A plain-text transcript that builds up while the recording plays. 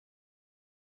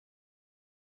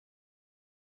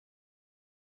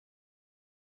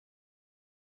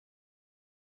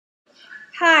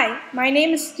Hi, my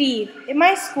name is Steve. In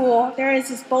my school, there is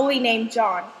this bully named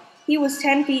John. He was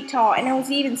 10 feet tall, and it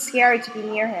was even scary to be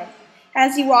near him.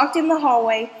 As he walked in the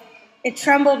hallway, it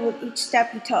trembled with each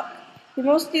step he took. He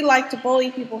mostly liked to bully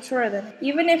people shorter than him.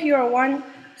 Even if you were 1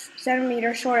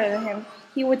 centimeter shorter than him,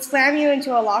 he would slam you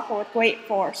into a locker with great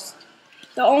force.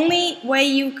 The only way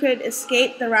you could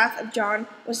escape the wrath of John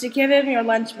was to give him your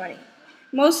lunch money.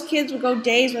 Most kids would go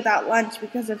days without lunch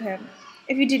because of him.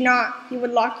 If you did not, he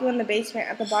would lock you in the basement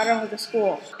at the bottom of the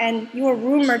school, and you were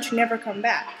rumored to never come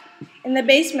back. In the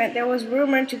basement, there was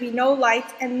rumored to be no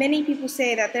lights, and many people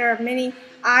say that there are many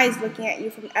eyes looking at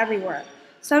you from everywhere.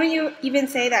 Some of you even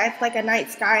say that it's like a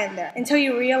night sky in there, until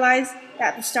you realize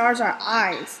that the stars are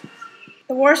eyes.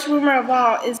 The worst rumor of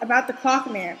all is about the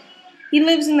clock man. He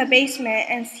lives in the basement,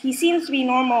 and he seems to be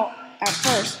normal at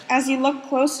first. As you look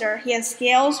closer, he has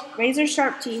scales,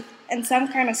 razor-sharp teeth, and some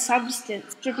kind of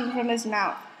substance dripping from his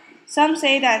mouth. Some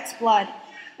say that it's blood.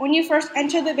 When you first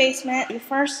enter the basement, you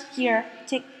first hear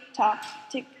tick-tock,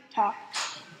 tick-tock.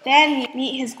 Then you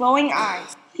meet his glowing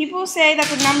eyes. People say that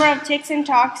the number of ticks and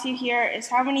tocks you hear is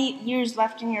how many years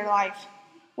left in your life.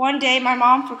 One day, my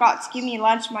mom forgot to give me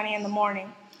lunch money in the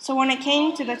morning. So when it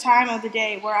came to the time of the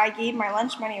day where I gave my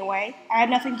lunch money away, I had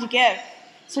nothing to give.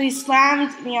 So he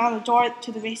slammed me on the door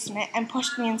to the basement and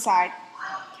pushed me inside.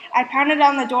 I pounded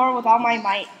on the door with all my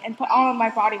might and put all of my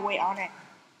body weight on it.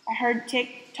 I heard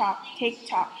tick-tock,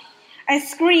 tick-tock. I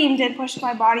screamed and pushed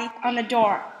my body on the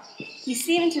door. He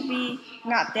seemed to be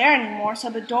not there anymore, so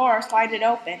the door slided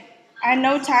open. I had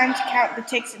no time to count the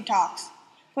ticks and tocks.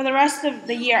 For the rest of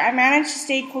the year, I managed to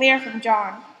stay clear from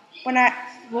John. When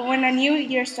a new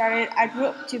year started, I grew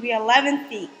up to be 11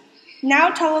 feet. Now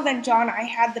taller than John, I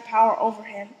had the power over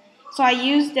him, so I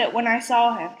used it when I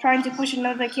saw him, trying to push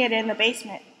another kid in the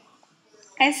basement.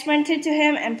 I sprinted to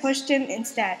him and pushed him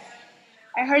instead.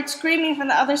 I heard screaming from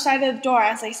the other side of the door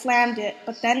as I slammed it,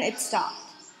 but then it stopped.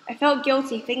 I felt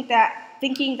guilty thinking that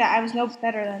I was no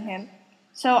better than him.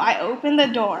 So I opened the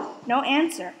door. No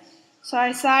answer. So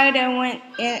I sighed and went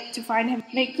in to find him,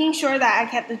 making sure that I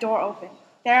kept the door open.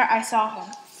 There I saw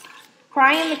him,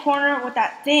 crying in the corner with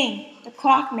that thing, the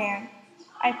clock man.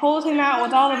 I pulled him out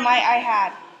with all the might I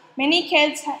had. Many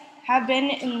kids have been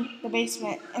in the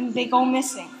basement, and they go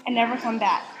missing and never come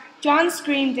back. John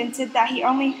screamed and said that he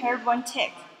only heard one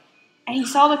tick, and he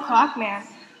saw the clock man.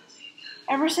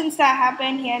 Ever since that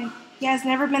happened, he has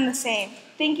never been the same,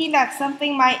 thinking that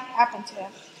something might happen to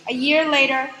him. A year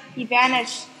later, he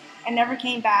vanished and never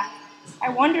came back. I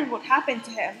wondered what happened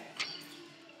to him.